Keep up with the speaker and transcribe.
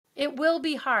It will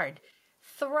be hard.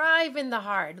 Thrive in the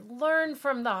hard, learn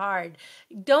from the hard.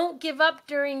 Don't give up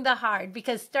during the hard,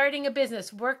 because starting a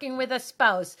business, working with a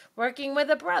spouse, working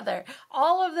with a brother,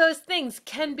 all of those things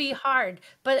can be hard,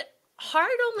 but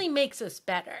hard only makes us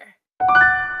better.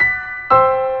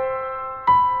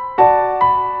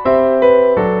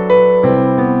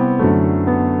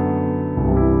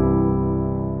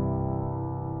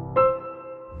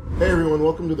 Hey everyone,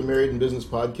 welcome to the Married in Business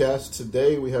podcast.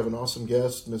 Today we have an awesome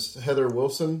guest, Miss Heather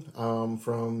Wilson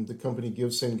from the company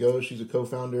GiveSendGo. She's a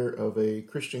co-founder of a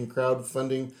Christian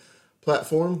crowdfunding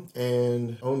platform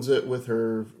and owns it with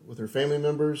her family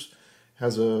members,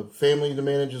 has a family to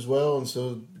manage as well, and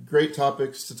so great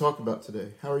topics to talk about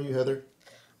today. How are you, Heather?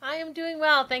 I am doing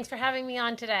well. Thanks for having me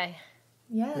on today.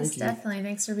 Yes, definitely.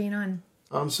 Thanks for being on.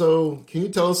 So can you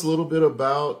tell us a little bit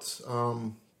about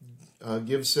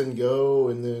GiveSendGo,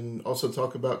 and then also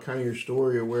talk about kind of your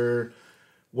story of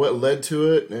what led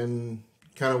to it and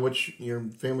kind of your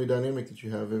family dynamic that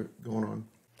you have going on?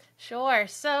 Sure.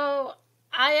 So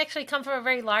I actually come from a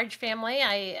very large family.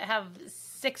 I have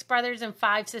 6 brothers and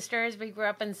 5 sisters. We grew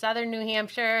up in southern New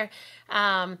Hampshire.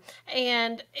 And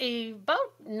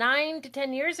about 9 to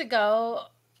 10 years ago,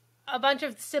 a bunch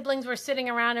of siblings were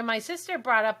sitting around, and my sister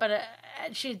brought up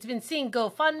she'd been seeing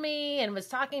GoFundMe and was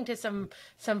talking to some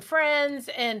friends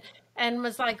and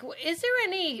was like, is there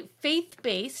any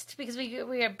faith-based, because we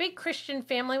are a big Christian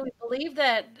family. We believe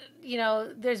that,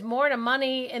 there's more to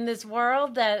money in this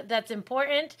world that's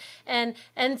important. And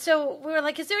so we were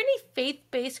like, is there any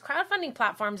faith-based crowdfunding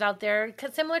platforms out there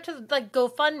similar to like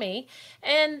GoFundMe?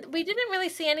 And we didn't really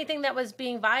see anything that was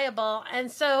being viable. And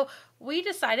so we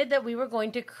decided that we were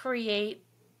going to create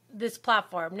this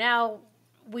platform. Now,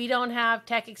 we don't have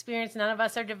tech experience. None of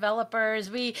us are developers.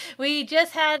 We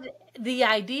just had the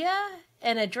idea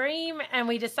and a dream, and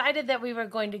we decided that we were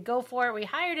going to go for it. We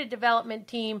hired a development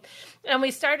team, and we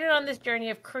started on this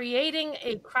journey of creating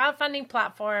a crowdfunding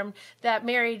platform that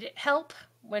married help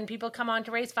when people come on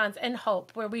to raise funds and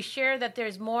hope, where we share that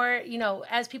there's more,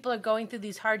 as people are going through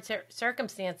these hard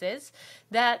circumstances,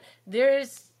 that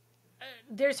there's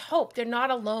hope. They're not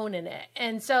alone in it.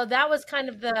 And so that was kind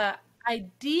of the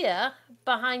idea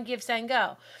behind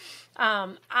GiveSendGo.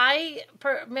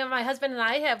 My husband and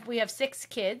I have 6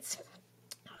 kids.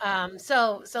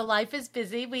 So life is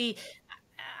busy.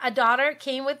 A daughter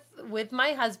came with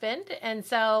my husband. And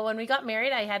so when we got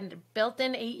married, I had a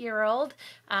built-in 8-year-old.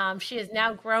 She is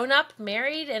now grown up,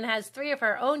 married, and has 3 of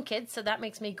her own kids. So that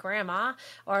makes me grandma,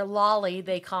 or Lolly,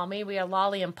 they call me. We are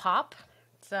Lolly and Pop.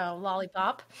 So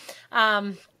lollipop.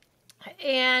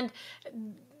 And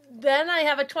then I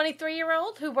have a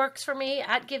 23-year-old who works for me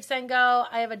at GiveSendGo.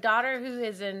 I have a daughter who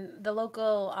is in the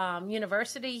local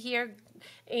university here.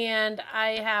 And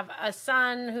I have a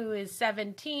son who is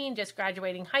 17, just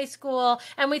graduating high school.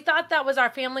 And we thought that was our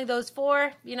family, those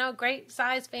 4, great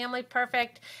size family,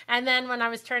 perfect. And then when I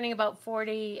was turning about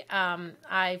 40,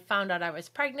 I found out I was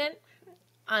pregnant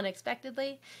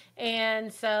unexpectedly.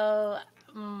 And so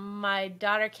my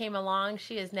daughter came along.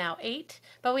 She is now 8,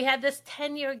 but we had this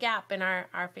 10-year gap in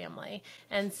our family.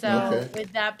 And so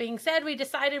with that being said, we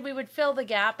decided we would fill the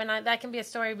gap, and that can be a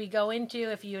story we go into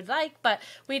if you'd like, but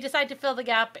we decided to fill the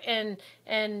gap, and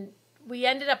we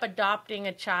ended up adopting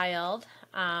a child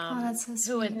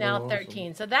who is now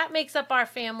 13. Awesome. So that makes up our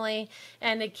family,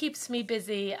 and it keeps me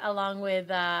busy along with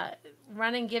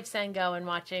running GiveSendGo and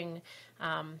watching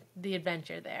the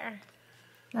adventure there.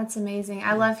 That's amazing.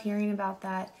 I love hearing about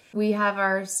that. We have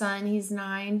our son, he's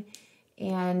 9,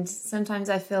 and sometimes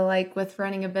I feel like with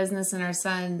running a business and our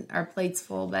son, our plate's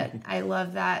full, but I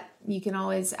love that you can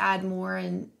always add more,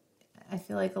 and I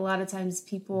feel like a lot of times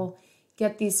people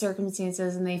get these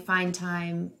circumstances and they find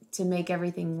time to make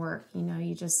everything work.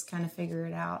 You just kind of figure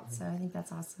it out. So I think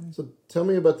that's awesome. So tell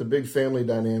me about the big family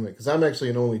dynamic, because I'm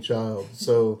actually an only child.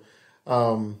 So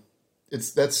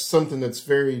that's something that's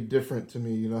very different to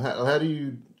me. How do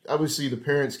you, obviously the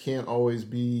parents can't always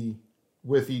be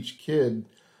with each kid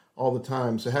all the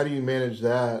time. So how do you manage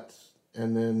that?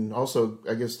 And then also,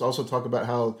 I guess, also talk about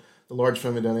how the large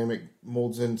family dynamic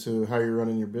molds into how you're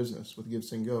running your business with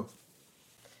GiveSendGo.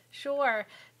 Sure.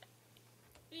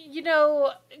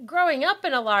 Growing up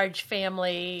in a large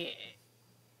family,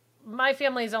 my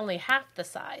family is only half the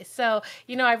size. So,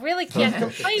 I really can't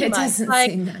complain much.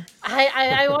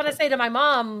 I want to say to my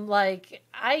mom,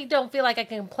 I don't feel like I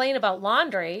can complain about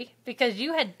laundry because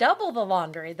you had double the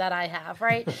laundry that I have,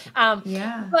 right?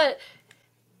 Yeah. But,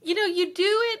 you do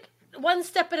it one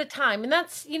step at a time. And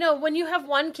that's, when you have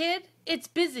 1 kid, it's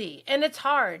busy and it's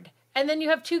hard. And then you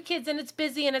have 2 kids and it's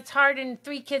busy and it's hard, and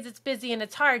 3 kids, it's busy and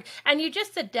it's hard. And you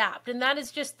just adapt. And that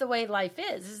is just the way life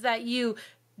is that you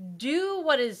do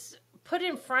what is put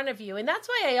in front of you. And that's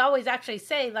why I always actually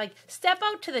say, like, step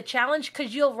out to the challenge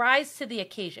because you'll rise to the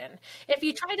occasion. If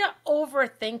you try to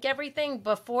overthink everything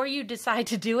before you decide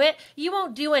to do it, you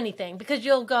won't do anything because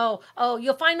you'll go, oh,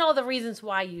 you'll find all the reasons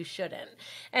why you shouldn't.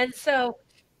 And so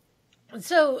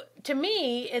to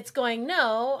me, it's going,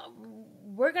 no,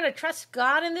 we're going to trust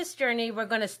God in this journey. We're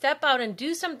going to step out and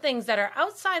do some things that are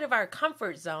outside of our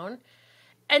comfort zone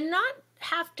and not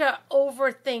have to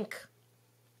overthink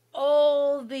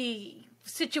all the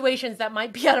situations that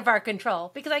might be out of our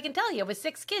control. Because I can tell you, with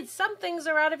 6 kids, some things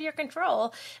are out of your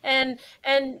control, and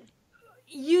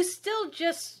you still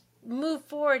just move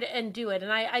forward and do it.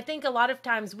 And I think a lot of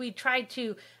times we try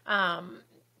to,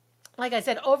 like I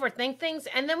said, overthink things,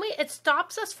 and then it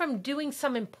stops us from doing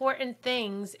some important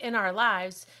things in our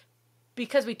lives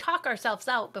because we talk ourselves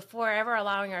out before ever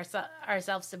allowing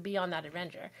ourselves to be on that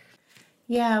adventure.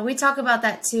 Yeah, we talk about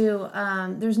that too.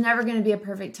 There's never going to be a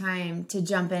perfect time to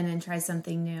jump in and try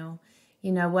something new.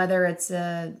 You know, whether it's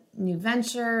a new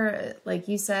venture, like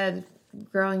you said,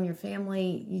 growing your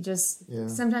family,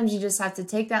 sometimes you just have to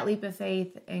take that leap of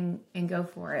faith and go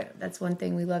for it. That's one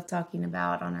thing we love talking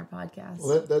about on our podcast.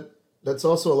 Well, that's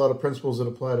also a lot of principles that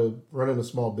apply to running a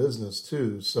small business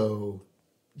too. So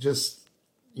just,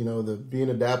 the being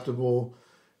adaptable,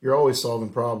 you're always solving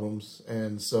problems.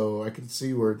 And so I can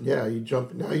see where, you've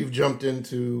jumped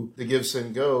into the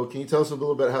GiveSendGo. Can you tell us a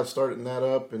little bit how starting that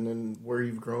up and then where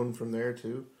you've grown from there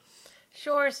too?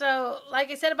 Sure. So like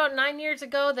I said, about 10 years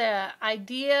ago, the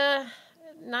idea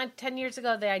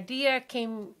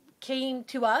came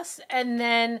to us. And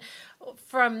then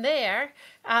from there,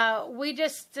 we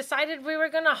just decided we were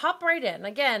going to hop right in.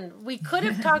 Again, we could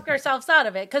have talked ourselves out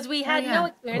of it because we had no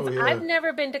experience. I've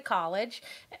never been to college,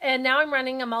 and now I'm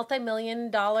running a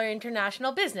multi-million-dollar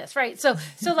international business, right? So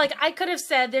like I could have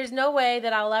said, there's no way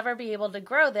that I'll ever be able to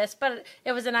grow this, but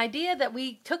it was an idea that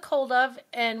we took hold of,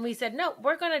 and we said, no,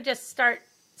 we're going to just start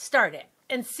it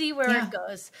and see where it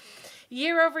goes.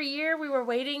 Year over year, we were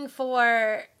waiting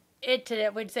for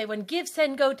it would say when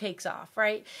GiveSendGo takes off,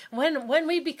 right? When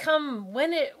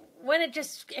it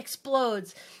just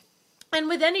explodes. And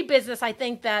with any business, I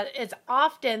think that it's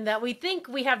often that we think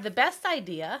we have the best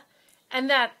idea and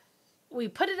that we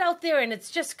put it out there and it's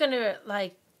just going to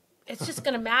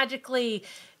magically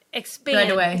expand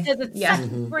right away. Because it's such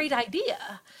a great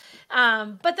idea.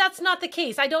 But that's not the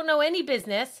case. I don't know any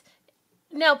business.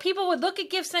 Now, people would look at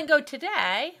GiveSendGo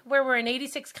today, where we're in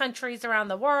 86 countries around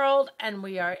the world, and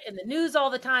we are in the news all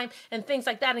the time, and things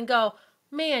like that, and go,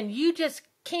 man, you just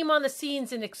came on the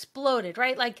scenes and exploded,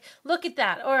 right? Like, look at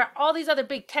that. Or all these other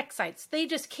big tech sites, they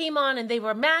just came on, and they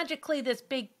were magically this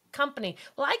big company.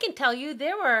 Well, I can tell you,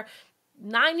 there were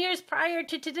 9 years prior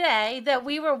to today that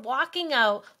we were walking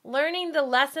out, learning the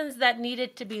lessons that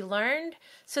needed to be learned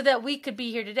so that we could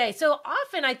be here today. So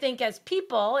often I think as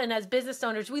people and as business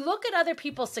owners, we look at other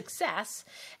people's success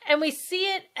and we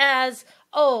see it as,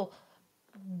 oh,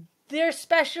 they're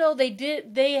special.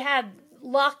 They had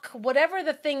luck, whatever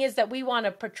the thing is that we want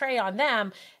to portray on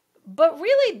them. But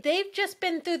really, they've just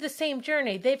been through the same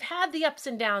journey. They've had the ups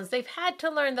and downs. They've had to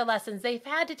learn the lessons. They've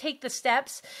had to take the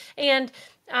steps. And,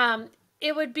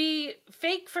 it would be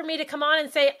fake for me to come on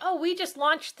and say, oh, we just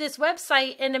launched this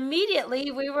website and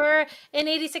immediately we were in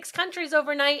 86 countries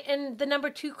overnight and the number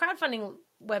 2 crowdfunding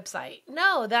website.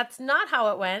 No, that's not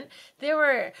how it went. There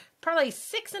were probably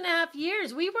 6.5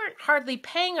 years. We weren't hardly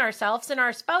paying ourselves and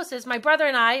our spouses, my brother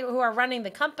and I, who are running the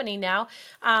company now,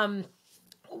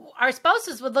 our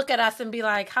spouses would look at us and be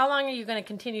like, how long are you going to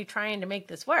continue trying to make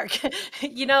this work?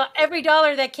 Every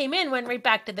dollar that came in went right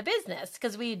back to the business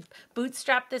because we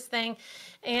bootstrapped this thing.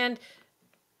 And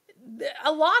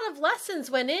a lot of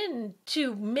lessons went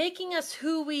into making us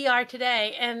who we are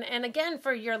today. And again,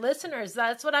 for your listeners,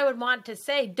 that's what I would want to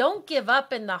say. Don't give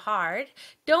up in the hard.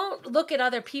 Don't look at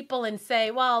other people and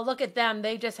say, well, look at them.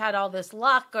 They just had all this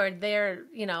luck, or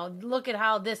look at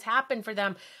how this happened for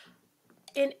them.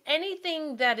 In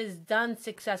anything that is done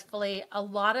successfully, a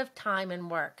lot of time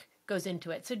and work goes into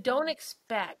it. So don't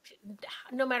expect,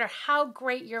 no matter how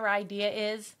great your idea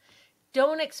is,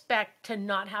 don't expect to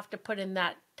not have to put in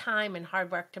that time and hard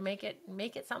work to make it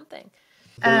something.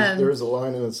 There is a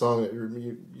line in a song that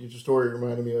your story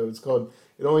reminded me of. It's called,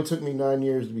 "It only took me 9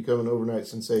 years to become an overnight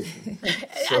sensation."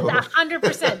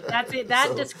 100%. That's it.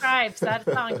 That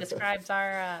song describes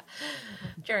our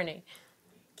journey.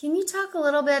 Can you talk a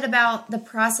little bit about the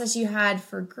process you had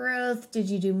for growth? Did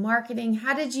you do marketing?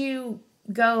 How did you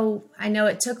go? I know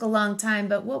it took a long time,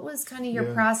 but what was kind of your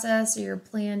process or your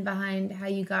plan behind how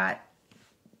you got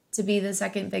to be the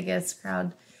second biggest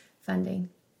crowdfunding?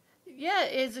 Yeah,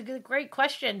 it's a great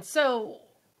question. So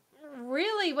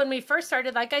really, when we first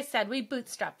started, like I said, we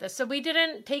bootstrapped this. So we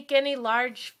didn't take any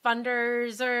large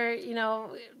funders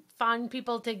or, fund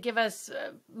people to give us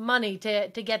money to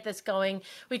get this going.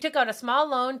 We took out a small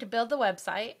loan to build the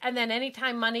website. And then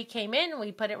anytime money came in,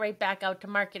 we put it right back out to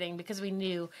marketing because we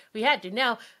knew we had to.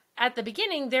 Now, at the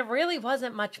beginning, there really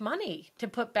wasn't much money to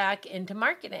put back into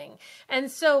marketing. And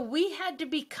so we had to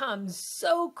become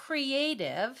so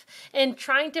creative in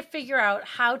trying to figure out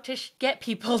how to get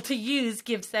people to use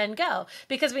GiveSendGo,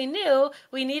 because we knew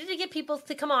we needed to get people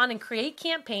to come on and create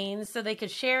campaigns so they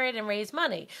could share it and raise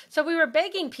money. So we were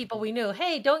begging people we knew,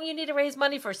 hey, don't you need to raise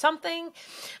money for something?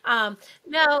 Now,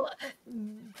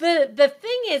 the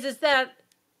thing is that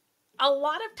a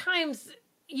lot of times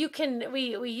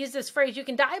we use this phrase, you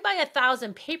can die by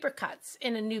 1,000 paper cuts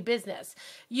in a new business.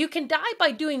 You can die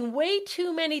by doing way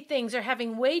too many things or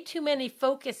having way too many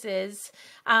focuses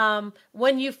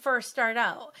when you first start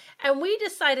out. And we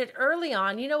decided early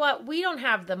on, you know what, we don't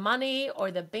have the money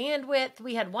or the bandwidth.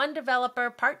 We had one developer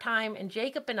part-time, and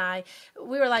Jacob and I,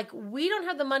 we were like, we don't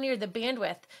have the money or the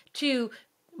bandwidth to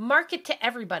market to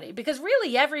everybody, because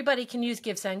really everybody can use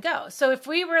GiveSendGo. So if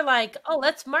we were like, oh,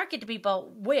 let's market to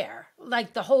people, where?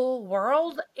 Like the whole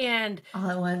world and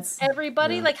all at once,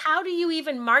 everybody? Yeah. Like, how do you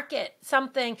even market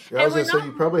something? Yeah, I was going to say,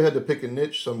 you probably had to pick a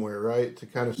niche somewhere, right? To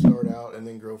kind of start out and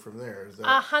then grow from there. Is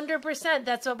that 100%?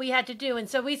 That's what we had to do. And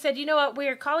so we said, you know what? We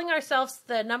are calling ourselves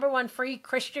the #1 free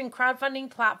Christian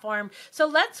crowdfunding platform. So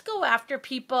let's go after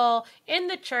people in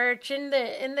the church, in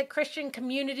the Christian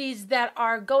communities that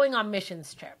are going on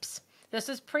missions trips. This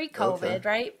is pre-COVID,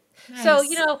 right? Nice.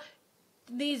 So,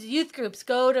 these youth groups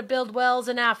go to build wells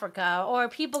in Africa, or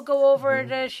people go over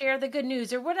to share the good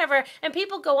news or whatever. And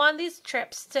people go on these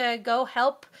trips to go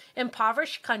help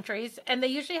impoverished countries. And they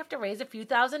usually have to raise a few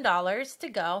 $1,000s to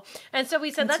go. And so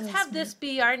we said, let's have this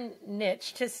be our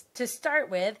niche to start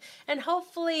with, and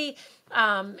hopefully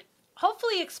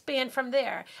expand from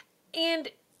there. And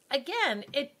again,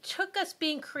 it took us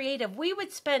being creative. We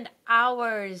would spend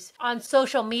hours on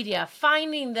social media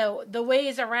finding the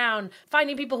ways around,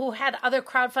 finding people who had other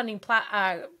crowdfunding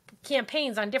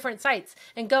campaigns on different sites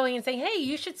and going and saying, hey,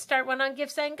 you should start one on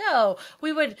GiveSendGo.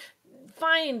 We would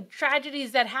find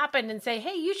tragedies that happened and say,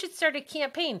 hey, you should start a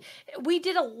campaign. We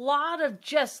did a lot of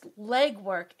just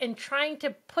legwork in trying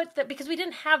to because we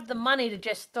didn't have the money to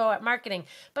just throw at marketing.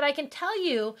 But I can tell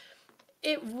you,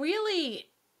 it really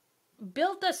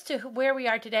built us to where we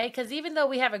are today, because even though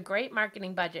we have a great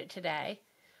marketing budget today,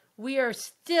 we are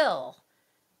still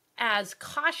as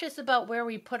cautious about where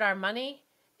we put our money,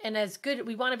 and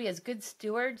we want to be as good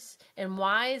stewards and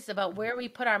wise about where we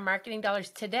put our marketing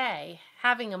dollars today,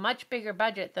 having a much bigger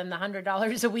budget than the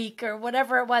 $100 a week or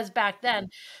whatever it was back then.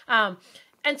 And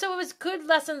so it was good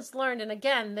lessons learned. And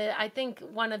again, I think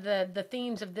one of the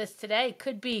themes of this today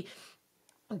could be,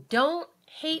 don't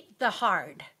hate the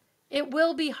hard. It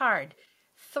will be hard.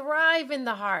 Thrive in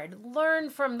the hard. Learn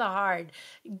from the hard.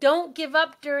 Don't give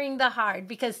up during the hard,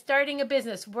 because starting a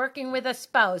business, working with a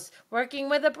spouse, working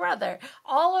with a brother,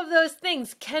 all of those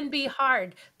things can be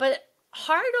hard. But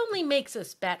hard only makes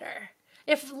us better.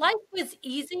 If life was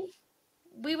easy,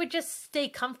 we would just stay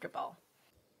comfortable.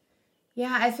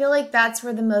 Yeah, I feel like that's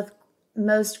where the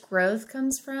most growth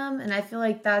comes from. And I feel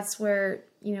like that's where,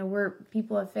 we're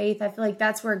people of faith. I feel like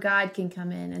that's where God can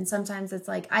come in. And sometimes it's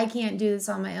like, I can't do this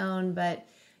on my own, but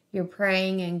you're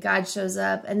praying and God shows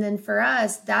up. And then for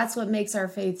us, that's what makes our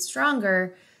faith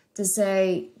stronger, to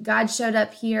say, God showed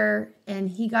up here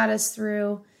and he got us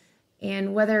through.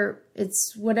 And whether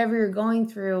it's whatever you're going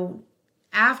through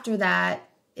after that,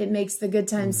 it makes the good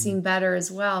times seem better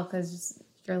as well, because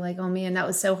you're like, oh man, that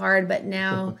was so hard. But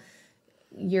now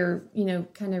you're,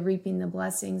 kind of reaping the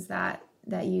blessings that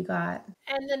you got.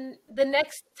 And then the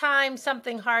next time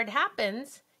something hard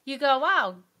happens, you go,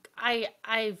 wow,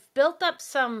 I've built up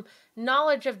some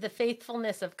knowledge of the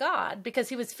faithfulness of God, because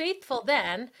he was faithful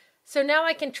then. So now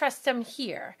I can trust him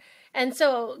here. And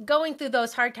so going through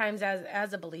those hard times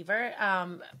as a believer,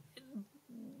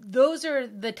 those are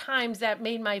the times that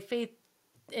made my faith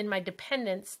in my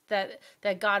dependence that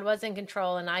God was in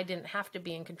control and I didn't have to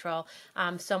be in control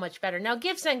so much better. Now,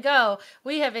 GiveSendGo,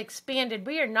 we have expanded.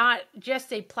 We are not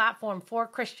just a platform for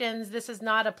Christians. This is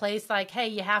not a place like, hey,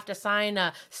 you have to sign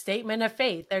a statement of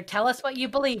faith or tell us what you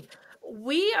believe.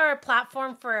 We are a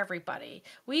platform for everybody.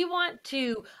 We want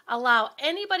to allow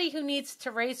anybody who needs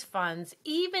to raise funds,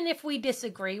 even if we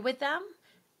disagree with them,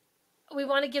 we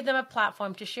want to give them a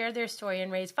platform to share their story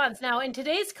and raise funds. Now, in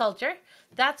today's culture,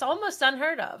 that's almost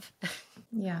unheard of.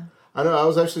 Yeah. I know. That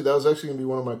was actually going to be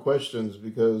one of my questions,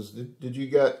 because did you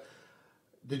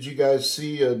guys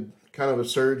see a kind of a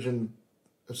surge in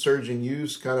a surge in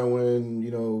use kind of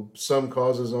when, some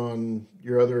causes on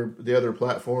the other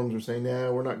platforms are saying,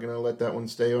 nah, we're not going to let that one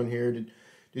stay on here. Did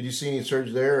you see any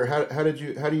surge there? Or how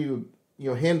do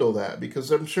you handle that?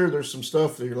 Because I'm sure there's some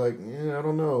stuff that you're like, I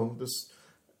don't know.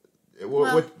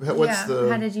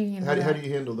 How did you handle that? How do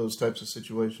you handle those types of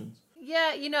situations?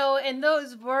 Yeah, and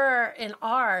those were and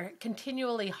are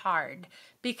continually hard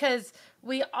because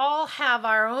we all have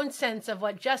our own sense of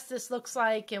what justice looks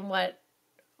like and what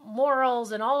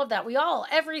morals and all of that.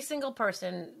 Every single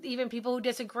person, even people who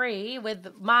disagree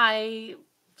with my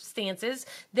stances,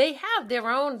 they have their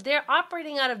own, they're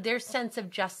operating out of their sense of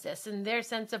justice and their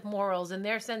sense of morals and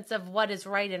their sense of what is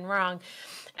right and wrong.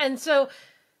 And so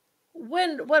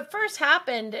what first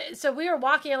happened, so we were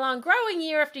walking along, growing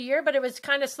year after year, but it was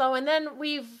kind of slow. And then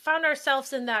we found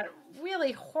ourselves in that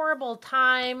really horrible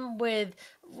time with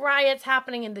riots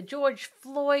happening and the George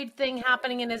Floyd thing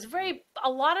happening, and there's a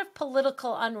lot of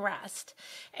political unrest.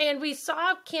 And we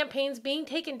saw campaigns being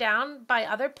taken down by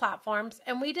other platforms,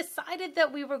 and we decided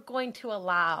that we were going to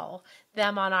allow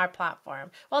them on our platform.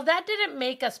 Well, that didn't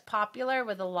make us popular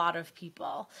with a lot of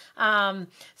people.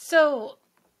 So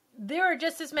there are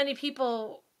just as many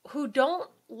people who don't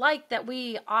like that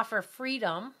we offer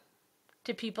freedom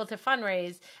to people to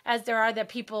fundraise as there are the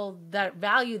people that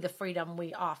value the freedom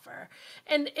we offer.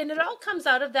 And it all comes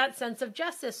out of that sense of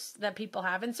justice that people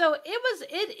have. And so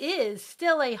it is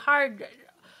still a hard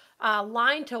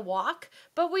line to walk,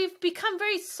 but we've become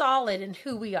very solid in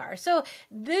who we are. So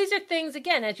these are things,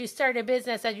 again, as you start a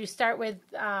business, as you start with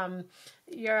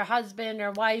your husband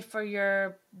or wife or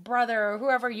your brother or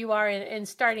whoever you are in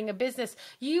starting a business,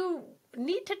 you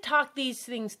need to talk these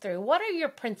things through. What are your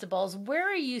principles? Where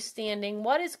are you standing?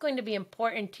 What is going to be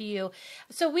important to you?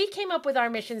 So we came up with our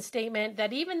mission statement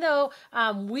that even though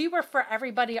we were for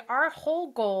everybody, our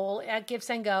whole goal at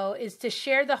GiveSendGo is to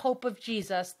share the hope of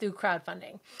Jesus through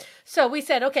crowdfunding. So we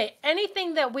said, okay,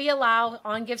 anything that we allow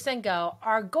on GiveSendGo,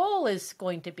 our goal is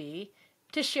going to be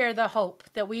to share the hope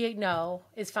that we know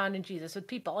is found in Jesus with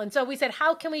people. And so we said,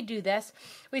 how can we do this?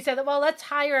 We said, well, let's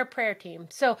hire a prayer team.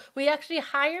 So we actually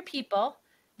hire people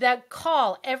that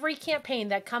call every campaign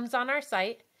that comes on our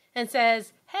site and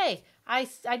says, hey, I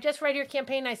just read your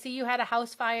campaign. I see you had a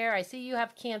house fire. I see you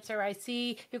have cancer. I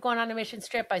see you're going on a mission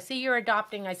trip. I see you're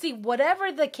adopting. I see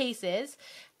whatever the case is.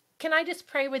 Can I just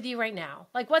pray with you right now?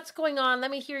 Like, what's going on? Let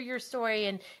me hear your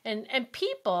story. And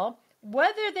people,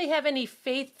 whether they have any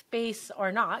faith base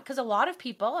or not, because a lot of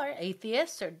people are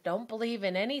atheists or don't believe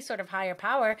in any sort of higher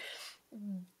power,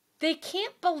 they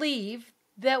can't believe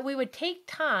that we would take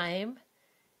time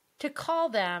to call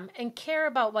them and care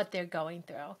about what they're going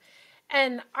through.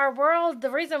 And our world,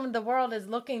 the reason the world is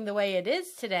looking the way it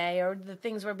is today, or the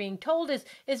things we're being told,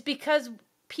 is because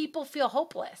people feel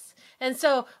hopeless. And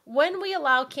so when we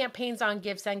allow campaigns on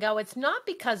GiveSendGo, it's not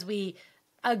because we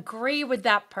agree with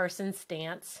that person's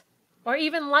stance or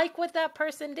even like what that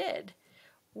person did.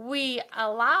 We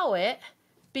allow it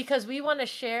because we want to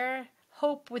share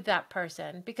hope with that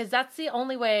person, because that's the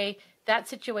only way that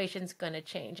situation's going to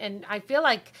change. And I feel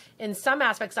like in some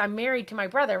aspects, I'm married to my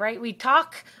brother, right? We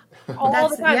talk all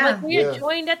the time. Like we are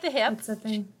joined at the hip. That's the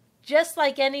thing. Just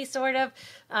like any sort of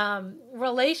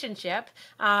relationship.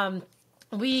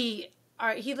 He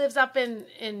lives up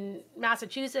in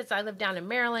Massachusetts. I live down in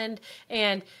Maryland.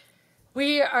 And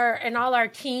we are, and all our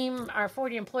team, our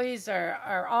 40 employees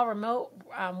are all remote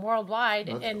worldwide.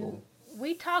 That's and cool.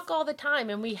 We talk all the time,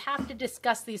 and we have to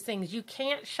discuss these things. You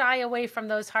can't shy away from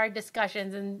those hard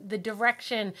discussions and the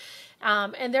direction.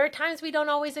 And there are times we don't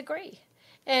always agree.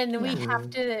 And we have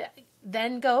to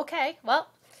then go, okay, well,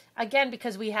 again,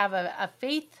 because we have a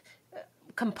faith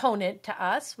component to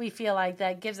us, we feel like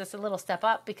that gives us a little step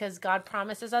up because God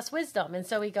promises us wisdom. And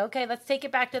so we go, okay, let's take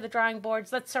it back to the drawing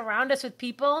boards. Let's surround us with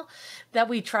people that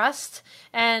we trust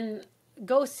and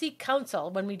go seek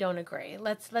counsel when we don't agree.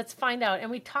 Let's find out.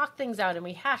 And we talk things out and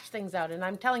we hash things out. And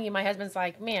I'm telling you, my husband's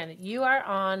like, man, you are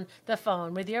on the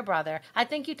phone with your brother. I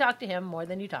think you talk to him more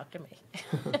than you talk to me.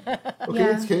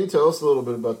 Can you tell us a little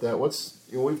bit about that?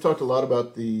 We've talked a lot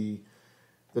about the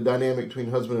dynamic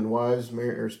between husband and wives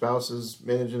or spouses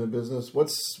managing a business.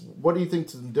 What do you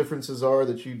think the differences are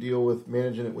that you deal with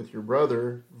managing it with your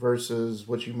brother versus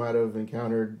what you might have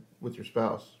encountered with your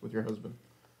spouse, with your husband?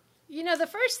 The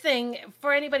first thing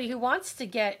for anybody who wants to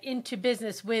get into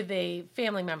business with a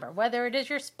family member, whether it is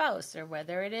your spouse or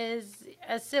whether it is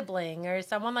a sibling or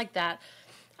someone like that,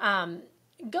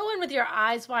 go in with your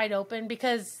eyes wide open,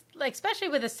 because like, especially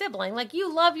with a sibling, like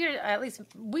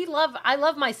I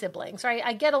love my siblings, right?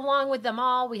 I get along with them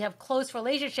all. We have close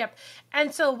relationship.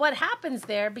 And so what happens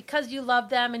there, because you love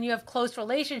them and you have close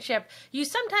relationship, you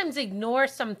sometimes ignore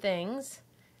some things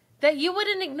that you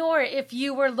wouldn't ignore if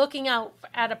you were looking out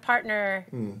at a partner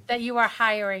that you are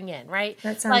hiring in, right?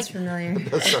 That sounds familiar.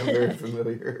 That sounds very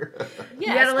familiar. You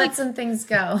gotta let some things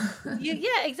go.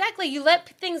 Yeah, exactly. You let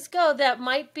things go that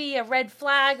might be a red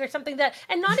flag or something that,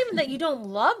 and not even that you don't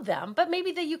love them, but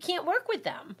maybe that you can't work with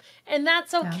them, and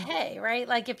that's okay, right?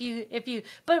 Like if you,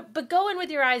 but go in with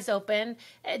your eyes open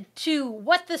to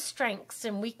what the strengths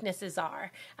and weaknesses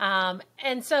are,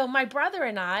 and so my brother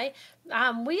and I.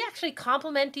 We actually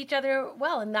complement each other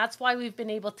well, and that's why we've been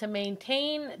able to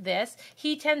maintain this.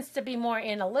 He tends to be more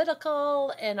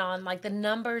analytical and on like the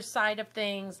numbers side of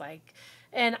things,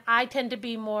 and I tend to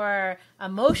be more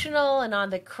emotional and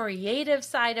on the creative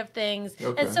side of things.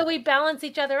 Okay. And so we balance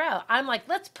each other out. I'm like,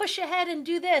 let's push ahead and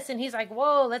do this. And he's like,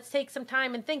 whoa, let's take some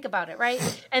time and think about it, right?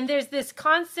 And there's this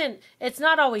constant, it's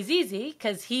not always easy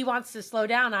because he wants to slow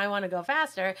down. I want to go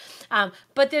faster.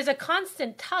 But there's a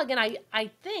constant tug. And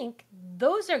I think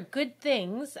those are good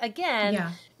things,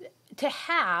 again, to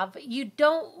have. You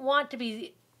don't want to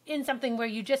be in something where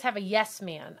you just have a yes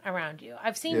man around you.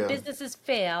 I've seen businesses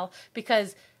fail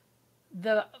because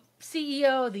the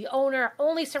CEO, the owner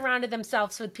only surrounded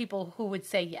themselves with people who would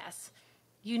say yes.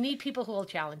 You need people who will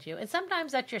challenge you. And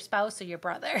sometimes that's your spouse or your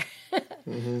brother.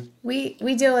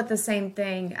 We deal with the same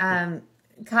thing.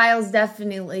 Kyle's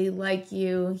definitely like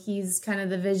you. He's kind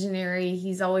of the visionary.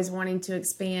 He's always wanting to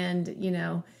expand,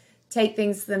 take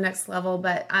things to the next level.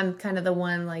 But I'm kind of the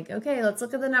one like, okay, let's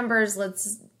look at the numbers.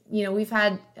 We've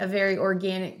had a very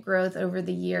organic growth over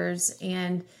the years,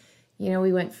 and,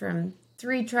 we went from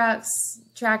 3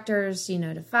 tractors,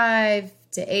 to 5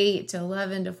 to 8 to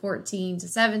 11 to 14 to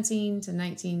 17 to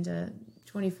 19 to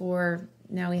 24.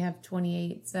 Now we have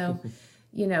 28. So,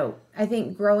 I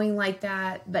think growing like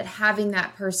that, but having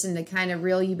that person to kind of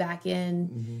reel you back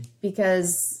in,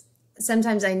 because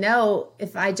sometimes I know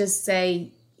if I just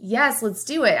say, yes, let's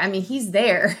do it. I mean, he's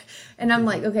there, and I'm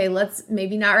like, okay, let's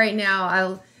maybe not right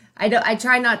now. I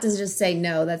try not to just say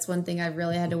no. That's one thing I've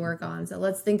really had to work on. So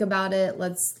let's think about it.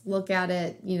 Let's look at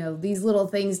it. These little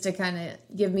things to kind of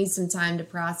give me some time to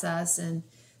process and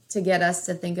to get us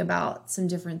to think about some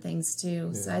different things too.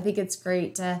 Yeah. So I think it's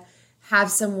great to have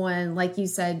someone, like you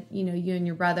said, you and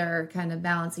your brother are kind of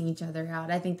balancing each other out.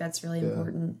 I think that's really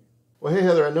important. Well, hey,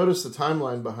 Heather, I noticed the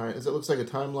timeline behind it. It looks like a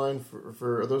timeline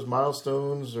for are those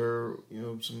milestones or,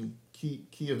 some key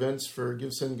events for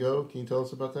GiveSendGo. Can you tell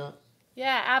us about that?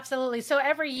 Yeah, absolutely. So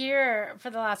every year for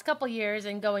the last couple years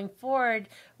and going forward,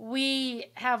 we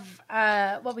have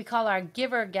what we call our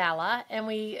Giver Gala, and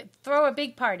we throw a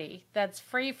big party that's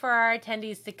free for our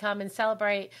attendees to come and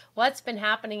celebrate what's been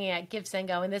happening at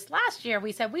GiveSendGo. And this last year,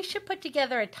 we said we should put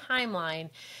together a timeline.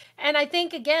 And I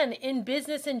think, again, in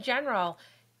business in general,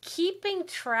 keeping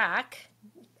track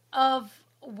of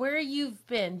where you've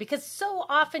been, because so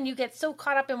often you get so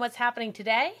caught up in what's happening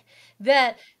today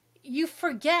that you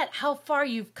forget how far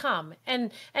you've come,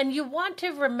 and you want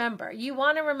to remember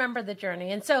the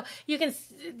journey. And so you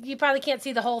probably can't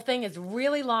see the whole thing. It's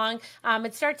really long.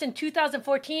 It starts in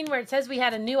 2014 where it says we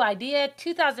had a new idea.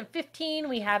 2015,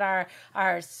 we had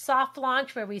our soft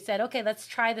launch where we said, okay, let's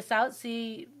try this out,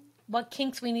 see what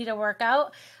kinks we need to work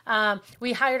out.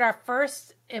 We hired our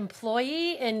first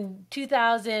employee in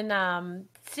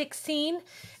 2016,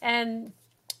 and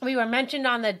we were mentioned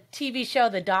on the TV show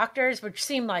The Doctors, which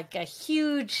seemed like a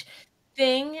huge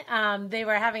thing. They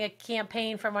were having a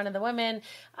campaign for one of the women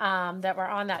that were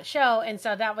on that show, and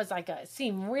so that was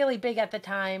seemed really big at the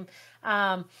time.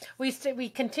 We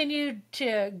continued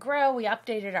to grow. We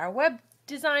updated our web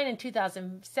design in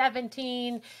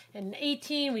 2017 and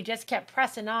 18. We just kept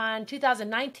pressing on.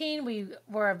 2019, we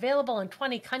were available in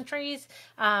 20 countries.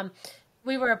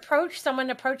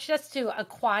 Someone approached us to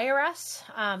acquire us.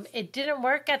 It didn't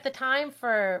work at the time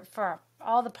for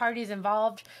all the parties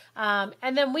involved.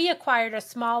 And then we acquired a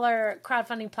smaller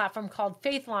crowdfunding platform called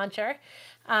Faith Launcher.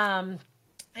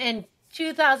 In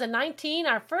 2019,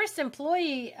 our first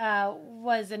employee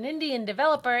was an Indian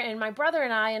developer, and my brother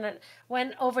and I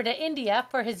went over to India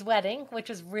for his wedding, which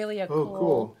was really a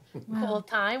cool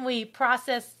time. We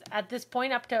processed at this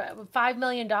point up to $5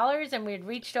 million, and we had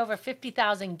reached over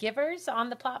 50,000 givers on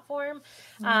the platform.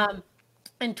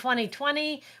 In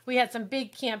 2020, we had some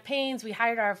big campaigns. We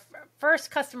hired our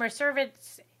first customer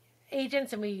service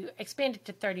agents, and we expanded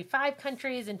to 35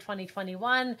 countries in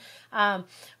 2021.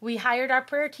 We hired our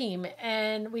prayer team,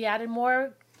 and we added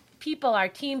more people. Our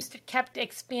teams kept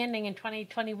expanding in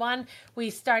 2021. We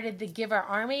started the Giver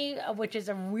Army, which is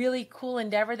a really cool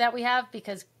endeavor that we have,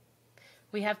 because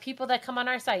We have people that come on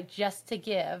our site just to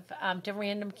give to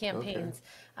random campaigns.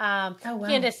 Oh, wow.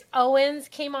 Candace Owens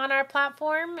came on our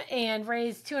platform and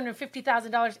raised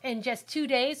 $250,000 in just 2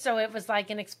 days. So it was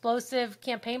like an explosive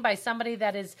campaign by somebody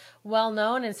that is well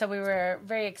known. And so we were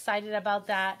very excited about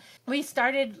that. We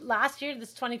started last year,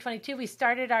 this 2022, we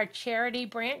started our charity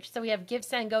branch. So we have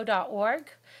GiveSendGo.org,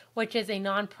 which is a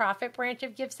nonprofit branch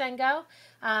of GiveSendGo.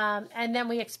 And then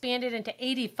we expanded into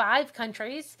 85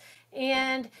 countries.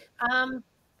 And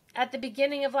at the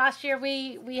beginning of last year,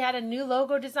 we had a new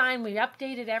logo design. We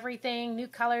updated everything, new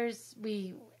colors.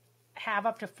 We have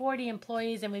up to 40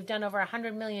 employees, and we've done over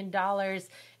 $100 million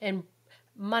in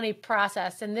money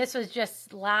processed. And this was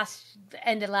just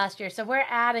end of last year. So we're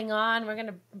adding on. We're going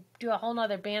to do a whole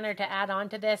nother banner to add on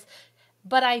to this.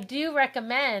 But I do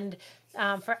recommend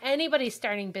for anybody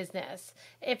starting business,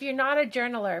 if you're not a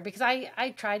journaler, because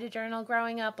I tried to journal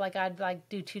growing up, like I'd like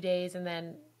do 2 days and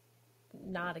then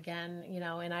not again,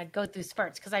 and I'd go through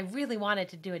spurts because I really wanted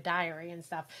to do a diary and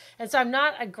stuff. And so I'm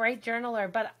not a great journaler,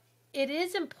 but it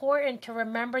is important to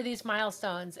remember these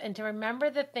milestones and to remember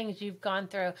the things you've gone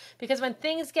through, because when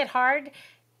things get hard,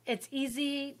 it's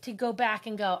easy to go back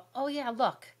and go, oh yeah,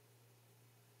 look,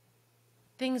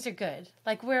 things are good.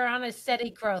 Like we're on a steady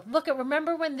growth.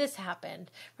 Remember when this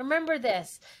happened. Remember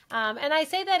this. And I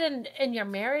say that in your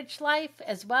marriage life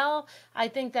as well. I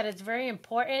think that it's very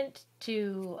important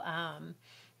to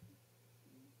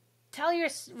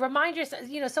remind yourself,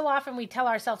 so often we tell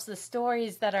ourselves the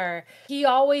stories that are, he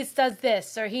always does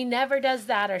this, or he never does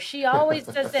that, or she always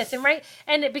does this.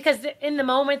 Because in the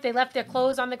moment they left their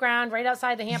clothes on the ground right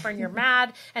outside the hamper and you're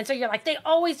mad. And so you're like, they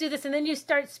always do this. And then you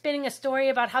start spinning a story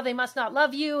about how they must not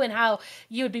love you and how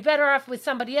you would be better off with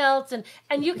somebody else. And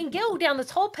you can go down this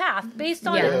whole path based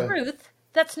on a truth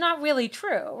that's not really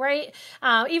true, right?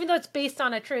 Even though it's based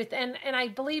on a truth. And I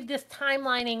believe this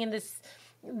timelining and this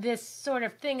sort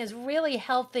of thing is really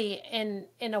healthy in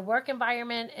a work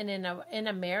environment and in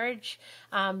a marriage,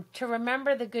 to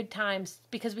remember the good times,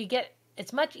 because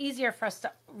it's much easier for us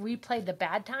to replay the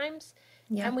bad times.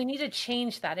 Yeah. And we need to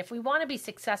change that. If we want to be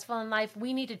successful in life,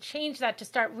 we need to change that to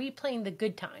start replaying the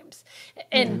good times.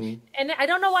 And I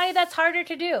don't know why that's harder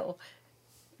to do,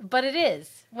 but it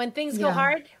is. When things go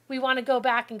hard, we want to go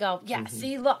back and go,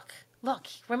 see, look,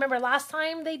 remember last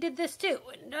time they did this too.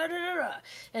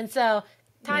 And so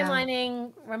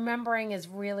timelining, remembering is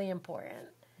really important.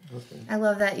 Okay. I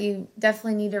love that. You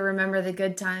definitely need to remember the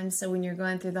good times. So when you're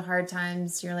going through the hard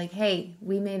times, you're like, hey,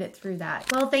 we made it through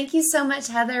that. Well, thank you so much,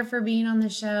 Heather, for being on the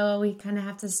show. We kind of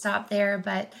have to stop there,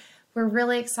 but we're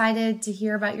really excited to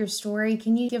hear about your story.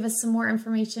 Can you give us some more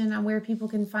information on where people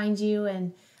can find you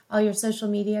and all your social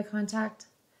media contact?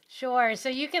 Sure. So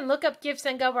you can look up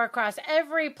GiveSendGo across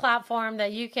every platform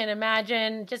that you can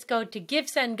imagine. Just go to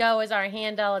GiveSendGo as our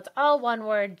handle. It's all one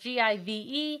word,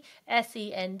 GiveSendGo,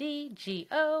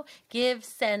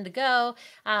 GiveSendGo.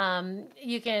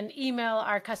 You can email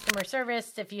our customer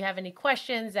service if you have any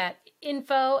questions at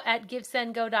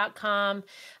info@givesendgo.com.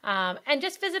 And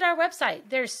just visit our website.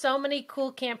 There's so many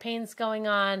cool campaigns going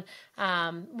on.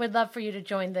 We'd love for you to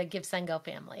join the GiveSendGo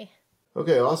family.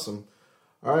 Okay, awesome.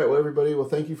 All right, well, everybody,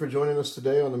 thank you for joining us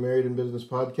today on the Married in Business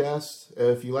podcast.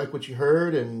 If you like what you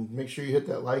heard, and make sure you hit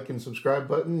that like and subscribe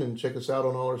button, and check us out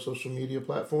on all our social media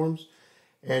platforms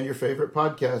and your favorite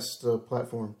podcast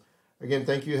platform. Again,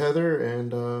 thank you, Heather,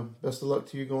 and best of luck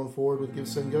to you going forward with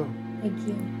GiveSendGo. Thank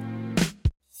you.